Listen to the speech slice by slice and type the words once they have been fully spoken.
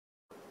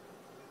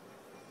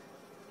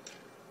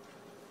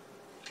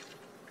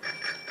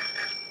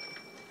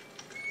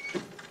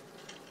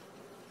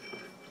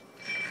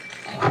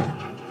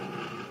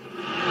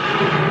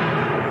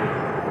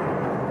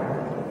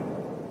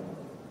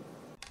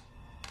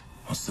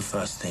What's the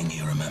first thing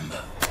you remember?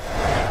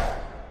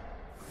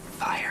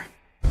 Fire.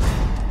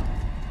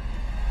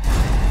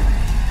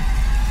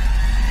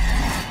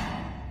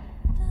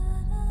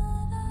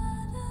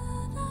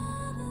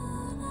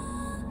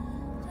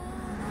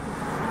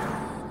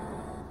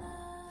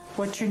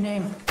 What's your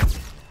name?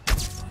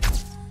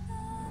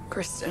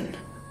 Kristen.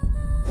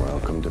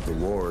 Welcome to the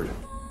ward,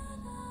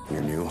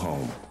 your new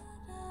home.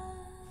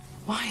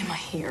 Why am I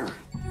here?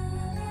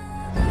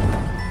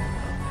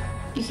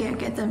 You can't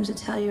get them to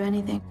tell you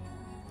anything.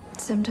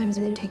 Sometimes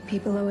they take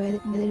people away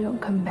and they don't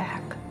come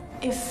back.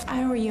 If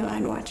I were you,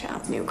 I'd watch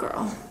out, new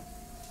girl.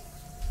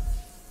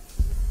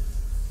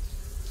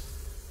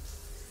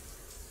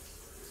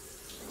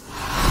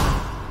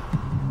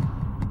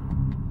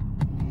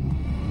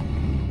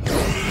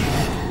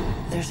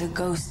 There's a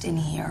ghost in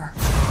here.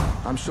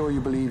 I'm sure you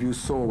believe you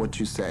saw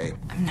what you say.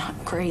 I'm not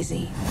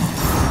crazy.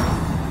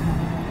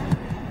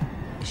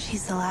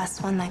 She's the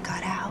last one that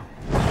got out.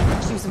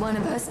 She was one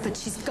of us, but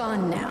she's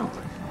gone now.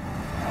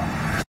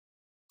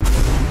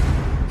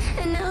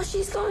 And now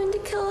she's going to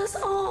kill us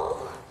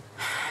all.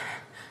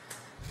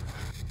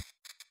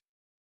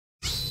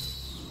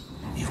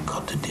 You've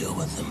got to deal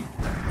with them.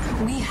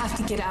 We have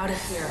to get out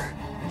of here.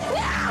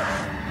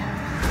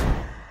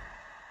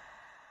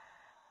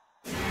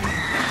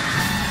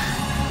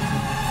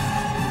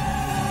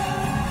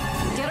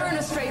 Get her in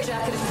a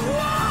straitjacket.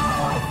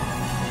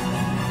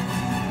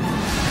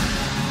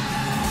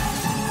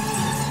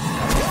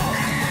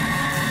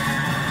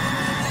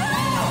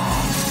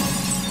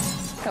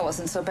 That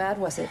wasn't so bad,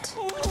 was it?